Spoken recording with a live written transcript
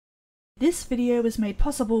This video was made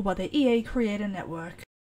possible by the EA Creator Network.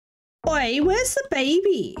 Oi, where's the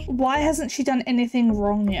baby? Why hasn't she done anything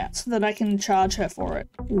wrong yet so that I can charge her for it?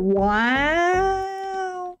 Wow.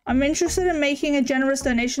 I'm interested in making a generous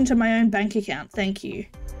donation to my own bank account. Thank you.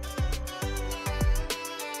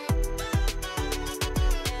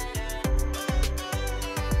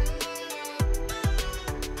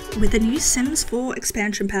 With the new Sims 4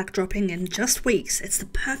 expansion pack dropping in just weeks, it's the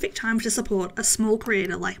perfect time to support a small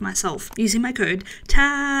creator like myself using my code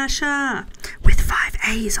TAAAAAAAAAAAAAH with 5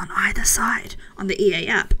 A's on either side on the EA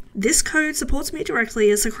app. This code supports me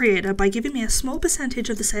directly as a creator by giving me a small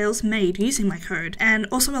percentage of the sales made using my code, and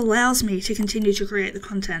also allows me to continue to create the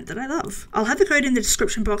content that I love. I'll have the code in the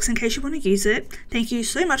description box in case you want to use it. Thank you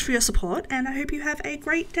so much for your support, and I hope you have a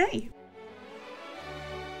great day.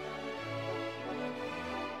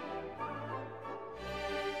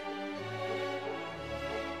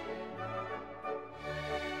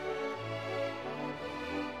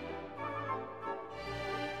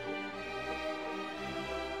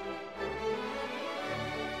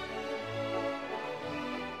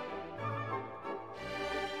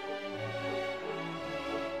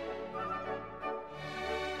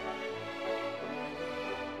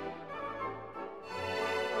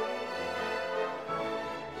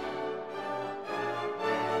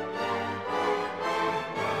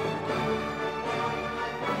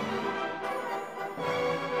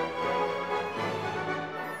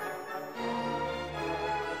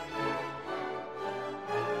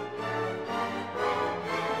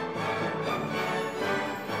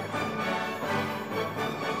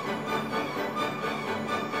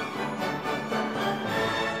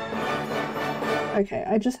 Okay,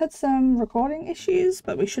 I just had some recording issues,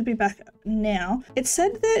 but we should be back now. It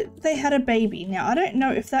said that they had a baby. Now, I don't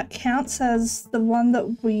know if that counts as the one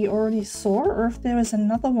that we already saw or if there was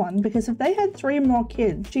another one, because if they had 3 more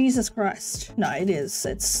kids, Jesus Christ. No, it is.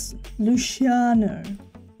 It's Luciano.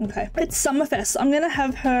 Okay, it's Summerfest. I'm gonna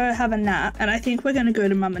have her have a nap, and I think we're gonna go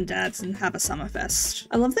to Mum and Dad's and have a Summerfest.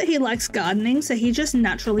 I love that he likes gardening, so he just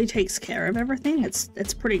naturally takes care of everything.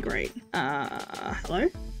 It's pretty great. Hello?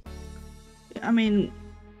 I mean,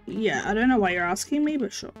 yeah, I don't know why you're asking me,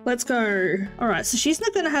 but sure. Let's go. All right, so she's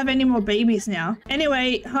not gonna have any more babies now.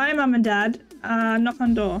 Anyway, hi, Mum and Dad. Knock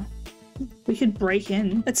on door. We could break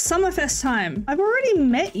in. It's Summerfest time. I've already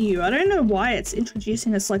met you. I don't know why it's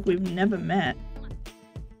introducing us like we've never met.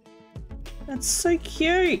 That's so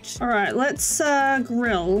cute. All right, let's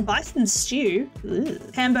grill. Bison stew. Ugh.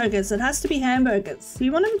 Hamburgers. It has to be hamburgers. Do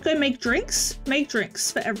you want to go make drinks? Make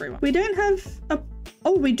drinks for everyone. We don't have a...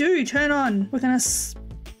 Oh, we do. Turn on. We're gonna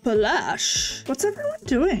splash. What's everyone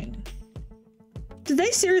doing? Did they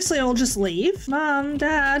seriously all just leave? Mom,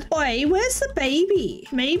 Dad. Oi, where's the baby?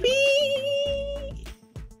 Maybe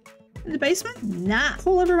in the basement? Nah.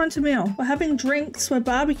 Call everyone to meal. We're having drinks. We're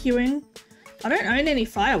barbecuing. I don't own any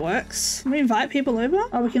fireworks. Can we invite people over?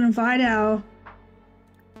 Oh, we can invite our...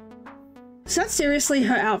 Is that seriously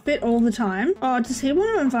her outfit all the time? Oh, does he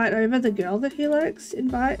want to invite over the girl that he likes?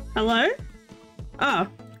 Invite? Hello? Oh.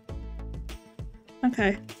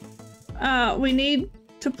 Okay. We need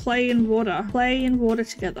to play in water. Play in water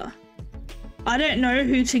together. I don't know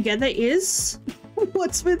who together is.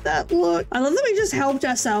 What's with that look? I love that we just helped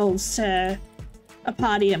ourselves to a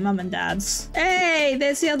party at Mum and Dad's. Hey,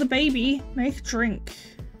 there's the other baby. Make a drink.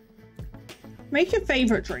 Make your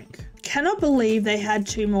favorite drink. Cannot believe they had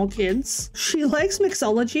 2 more kids. She likes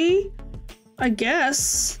mixology, I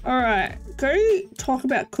guess. All right, go talk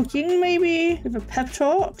about cooking maybe. Give a pep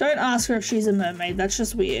talk. Don't ask her if she's a mermaid. That's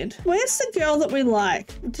just weird. Where's the girl that we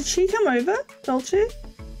like? Did she come over, Dolce?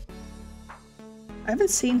 I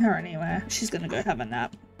haven't seen her anywhere. She's gonna go have a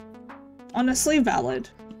nap. Honestly, valid.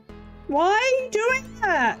 Why are you doing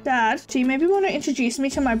that, Dad? Do you maybe want to introduce me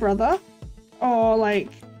to my brother? Or like,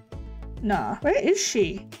 nah. Where is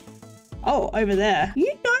she? Oh, over there.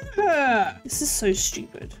 You know her. This is so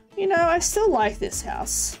stupid. You know, I still like this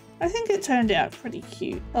house. I think it turned out pretty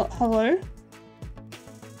cute. Oh, hello?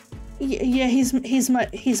 Yeah, he's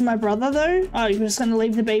my brother though. Oh, you're just gonna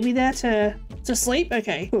leave the baby there to sleep?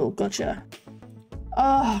 Okay, cool, gotcha.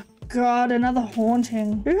 Oh God, another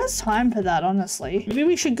haunting. Who has time for that, honestly? Maybe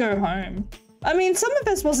we should go home. I mean,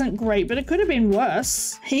 Summerfest wasn't great, but it could have been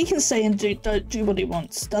worse. He can stay and do what he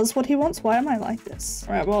wants. Does what he wants? Why am I like this?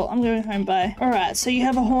 All right, well, I'm going home, bye. All right, so you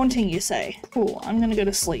have a haunting, you say? Cool, I'm gonna go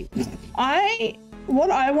to sleep.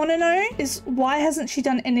 What I want to know is why hasn't she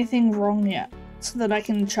done anything wrong yet so that I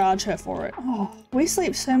can charge her for it? Oh, we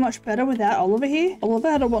sleep so much better without Oliver here.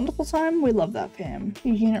 Oliver had a wonderful time. We love that for him.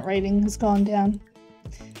 Your unit rating has gone down.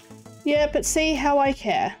 Yeah, but see how I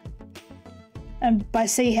care. And by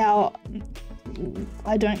see how...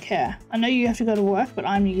 I don't care. I know you have to go to work, but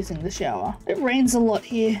I'm using the shower. It rains a lot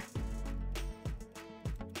here.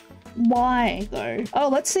 Why though? Oh,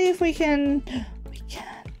 let's see if we can. We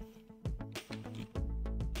can.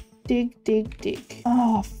 Dig, dig, dig.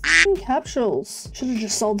 Oh, f***ing capsules. Should have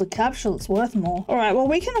just sold the capsule. It's worth more. All right, well,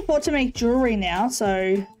 we can afford to make jewelry now,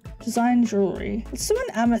 so design jewelry. Let's do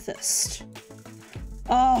an amethyst.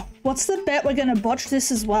 Oh, what's the bet we're gonna botch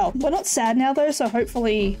this as well? We're not sad now though, so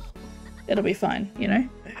hopefully it'll be fine, you know?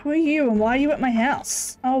 Who are you and why are you at my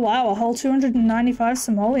house? Oh wow, a whole 295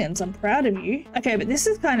 simoleons. I'm proud of you. Okay, but this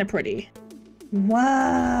is kind of pretty.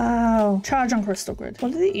 Wow. Charge on crystal grid.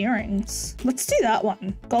 What are the earrings? Let's do that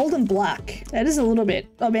one. Gold and black. That is a little bit,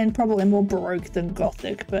 I mean, probably more baroque than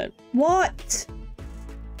gothic, but what?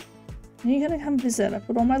 Are you gonna come visit? I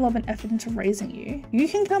put all my love and effort into raising you. You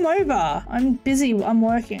can come over. I'm busy, I'm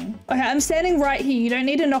working. Okay, I'm standing right here. You don't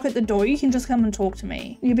need to knock at the door. You can just come and talk to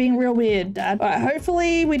me. You're being real weird, Dad. All right,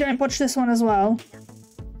 hopefully we don't botch this one as well.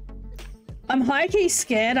 I'm high-key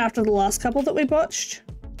scared after the last couple that we botched.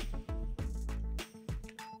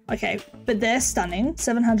 Okay, but they're stunning.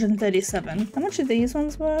 737. How much are these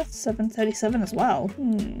ones worth? 737 as well.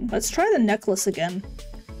 Let's try the necklace again.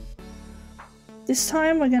 This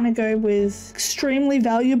time we're gonna go with extremely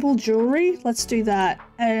valuable jewelry. Let's do that.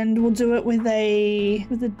 And we'll do it with a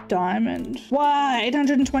diamond. Why?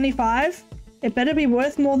 825? It better be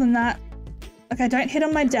worth more than that. Okay, don't hit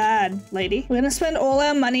on my dad, lady. We're gonna spend all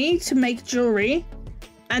our money to make jewelry,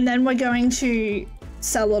 and then we're going to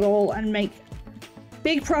sell it all and make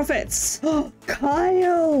big profits. Oh,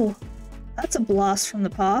 Kyle! That's a blast from the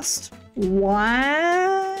past.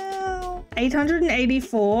 Wow!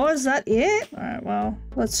 884, is that it? All right, well,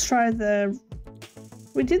 let's try the,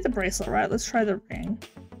 we did the bracelet, right? Let's try the ring.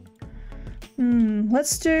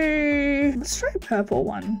 Let's try a purple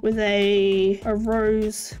one with a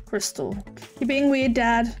rose crystal. You're being weird,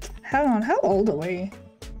 Dad. Hang on, how old are we?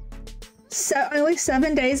 Only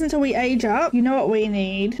 7 days until we age up. You know what we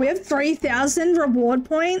need? We have 3,000 reward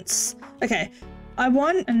points. Okay, I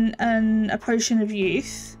want a potion of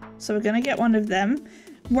youth. So we're gonna get one of them.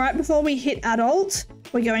 Right before we hit adult,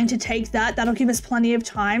 we're going to take that. That'll give us plenty of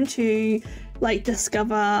time to like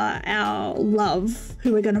discover our love,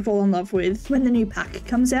 who we're gonna fall in love with when the new pack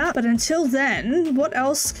comes out. But until then, what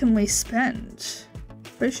else can we spend?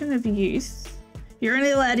 Potion of youth. You're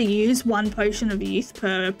only allowed to use one potion of youth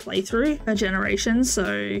per playthrough, per generation, so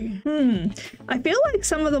I feel like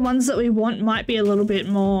some of the ones that we want might be a little bit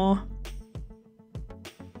more.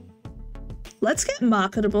 Let's get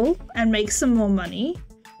marketable and make some more money.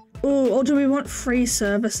 Ooh, or do we want free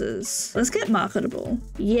services? Let's get marketable.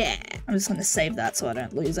 Yeah. I'm just gonna save that so I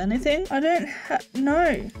don't lose anything. I don't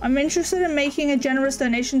no. I'm interested in making a generous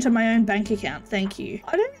donation to my own bank account. Thank you.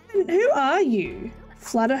 I don't even, who are you?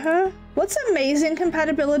 Flatter her? What's amazing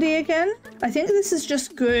compatibility again? I think this is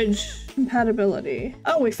just good compatibility.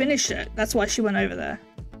 Oh, we finished it. That's why she went over there.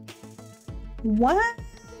 What?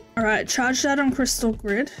 All right, charge that on crystal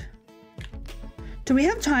grid. Do we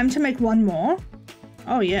have time to make one more?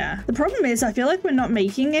 Oh yeah. The problem is I feel like we're not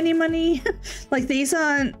making any money. Like these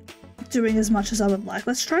aren't doing as much as I would like.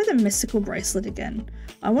 Let's try the mystical bracelet again.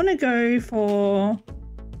 I want to go for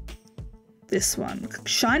this one.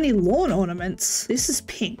 Shiny lawn ornaments. This is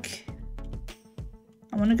pink.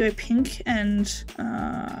 I want to go pink and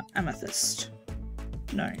amethyst.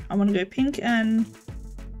 No, I want to go pink and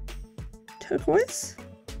turquoise.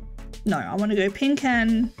 No, I want to go pink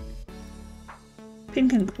and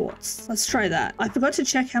quartz. Let's try that. I forgot to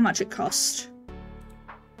check how much it cost.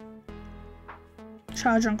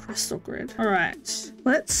 Charge on crystal grid. All right,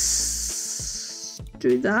 let's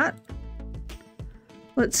do that.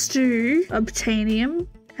 Let's do obtainium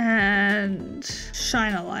and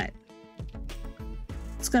shine-a-light.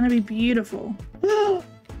 It's gonna be beautiful.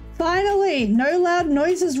 Finally, no loud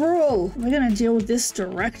noises rule. We're gonna deal with this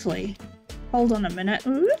directly. Hold on a minute.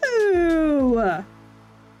 Ooh.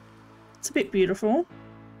 It's a bit beautiful.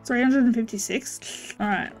 356. All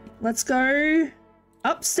right, let's go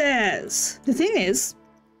upstairs. The thing is,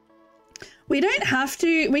 we don't have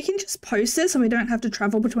to, we can just post this and we don't have to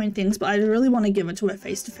travel between things, but I really want to give it to her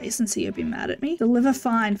face to face and see her be mad at me. Deliver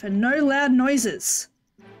fine for no loud noises.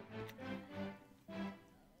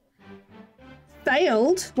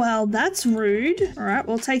 Failed? Well, that's rude. All right,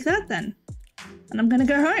 we'll take that then. And I'm gonna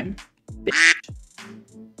go home. Bitch.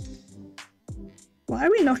 Why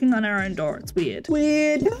are we knocking on our own door? It's weird.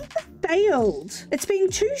 Weird. Failed. It's been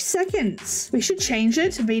 2 seconds. We should change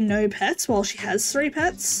it to be no pets while she has 3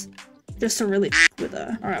 pets. Just to really with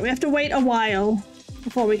her. All right, we have to wait a while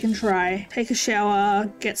before we can try. Take a shower,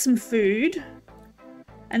 get some food.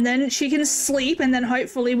 And then she can sleep, and then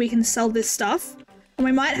hopefully we can sell this stuff. And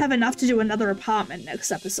we might have enough to do another apartment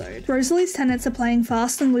next episode. Rosalie's tenants are playing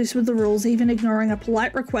fast and loose with the rules, even ignoring a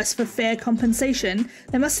polite request for fair compensation.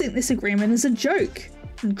 They must think this agreement is a joke.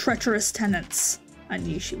 And treacherous tenants. I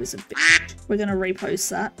knew she was a bitch. We're gonna repost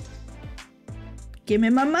that. Give me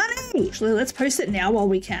my money! Actually, let's post it now while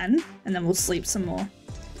we can, and then we'll sleep some more.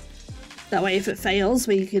 That way, if it fails,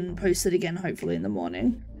 we can post it again, hopefully in the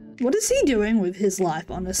morning. What is he doing with his life,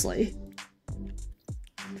 honestly?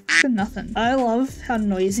 For nothing. I love how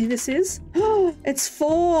noisy this is. It's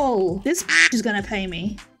fall! This is gonna pay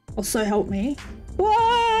me. Or so help me.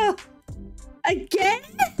 Whoa! Again?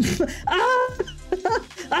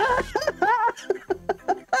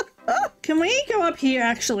 Can we go up here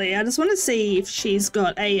actually? I just want to see if she's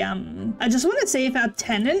got a I just want to see if our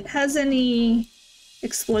tenant has any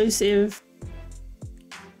explosive.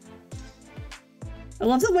 I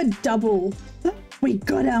love that we're double. We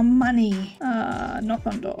got our money. Knock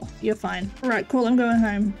on door. You're fine. All right, cool. I'm going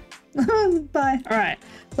home. Bye. All right,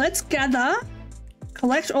 let's gather,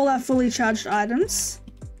 collect all our fully charged items.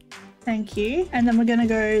 Thank you. And then we're gonna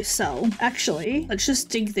go sell. Actually, let's just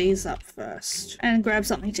dig these up first and grab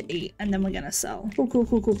something to eat, and then we're gonna sell. Cool, cool,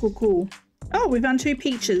 cool, cool, cool, cool. Oh, we found 2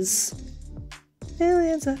 peaches.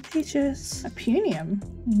 Millions of peaches. A punium.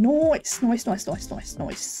 Nice, nice, nice, nice, nice,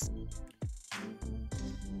 nice.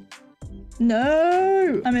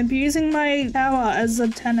 No! I'm abusing my power as a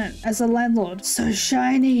tenant, as a landlord. So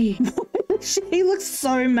shiny. She looks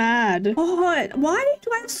so mad. God, why do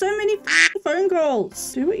I have so many phone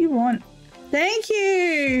calls? Do what you want. Thank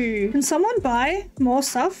you. Can someone buy more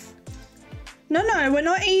stuff? No, no, we're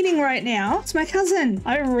not eating right now. It's my cousin.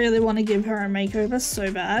 I really want to give her a makeover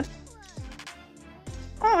so bad.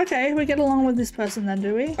 Oh, okay. We get along with this person then,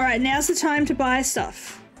 do we? All right, now's the time to buy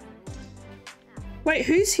stuff. Wait,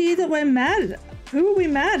 who's here that we're mad at? Who are we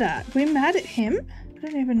mad at? We're mad at him? I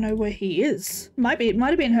don't even know where he is. Might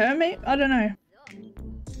have been her, mate. I don't know.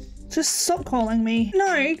 Just stop calling me.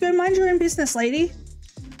 No, go mind your own business, lady.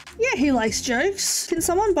 Yeah, he likes jokes. Can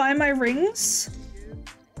someone buy my rings?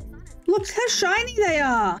 Look how shiny they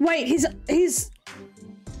are. Wait, it's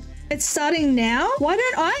starting now? Why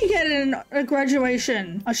don't I get a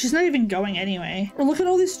graduation? Oh, she's not even going anyway. Well, look at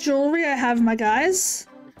all this jewelry I have, my guys.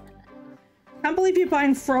 Can't believe you're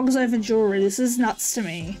buying frogs over jewelry. This is nuts to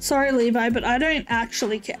me. Sorry, Levi, but I don't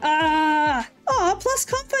actually care. Ah! Oh, plus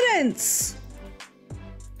confidence!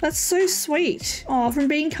 That's so sweet. Oh, from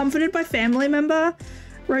being comforted by family member.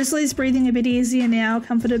 Rosalie's breathing a bit easier now,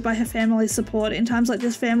 comforted by her family's support. In times like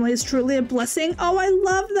this, family is truly a blessing. Oh, I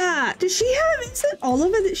love that. Does she have, is it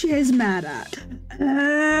Oliver that she is mad at?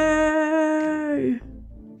 Oh.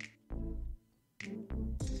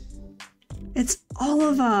 It's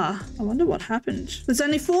Oliver. I wonder what happened. There's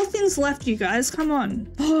only 4 things left, you guys. Come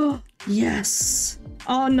on. Oh, yes.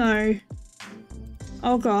 Oh, no.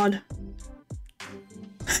 Oh, God.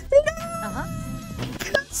 No!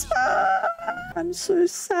 I'm so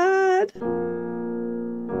sad.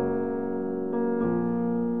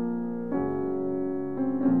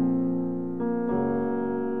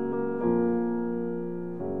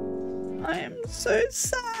 I am so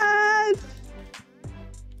sad.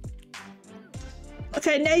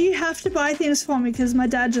 Okay, now you have to buy things for me because my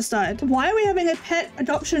dad just died. Why are we having a pet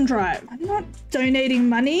adoption drive? I'm not donating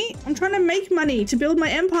money. I'm trying to make money to build my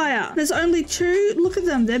empire. There's only 2. Look at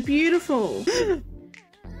them. They're beautiful.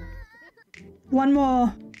 1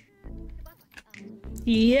 more.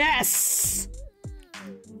 Yes!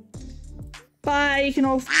 Bye, you can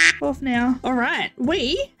all f off now. All right,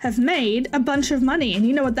 we have made a bunch of money, and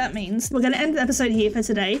you know what that means. We're gonna end the episode here for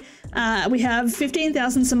today. We have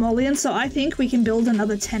 15,000 simoleons, so I think we can build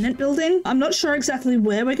another tenant building. I'm not sure exactly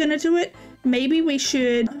where we're gonna do it. Maybe we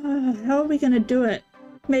should, how are we gonna do it?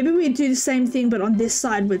 Maybe we do the same thing, but on this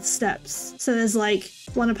side with steps. So there's like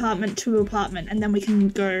 1 apartment, 2 apartment, and then we can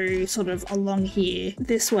go sort of along here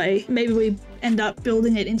this way. Maybe we end up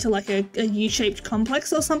building it into like a U-shaped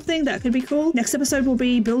complex or something. That could be cool. Next episode will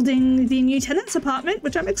be building the new tenant's apartment,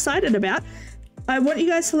 which I'm excited about. I want you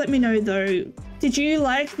guys to let me know though, did you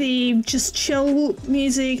like the just chill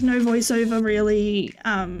music, no voiceover really,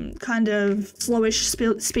 kind of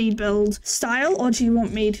slowish speed build style, or do you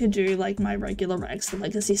want me to do like my regular Rags the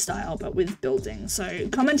Legacy style but with building? So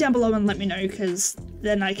comment down below and let me know, because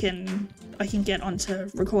then I can get onto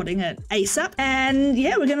recording it ASAP. And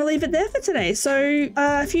yeah, we're gonna leave it there for today. So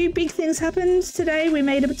a few big things happened today. We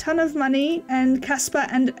made a ton of money, and Casper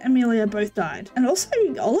and Amelia both died. And also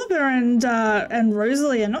Oliver and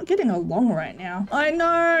Rosalie are not getting along right now. I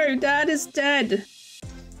know, Dad is dead.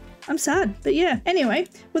 I'm sad, but yeah. Anyway,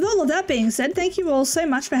 with all of that being said, thank you all so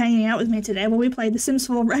much for hanging out with me today while we played The Sims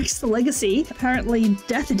 4 RagsTo Legacy, apparently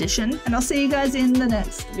Death Edition, and I'll see you guys in the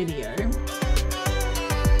next video.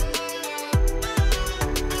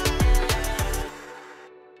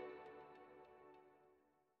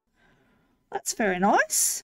 That's very nice.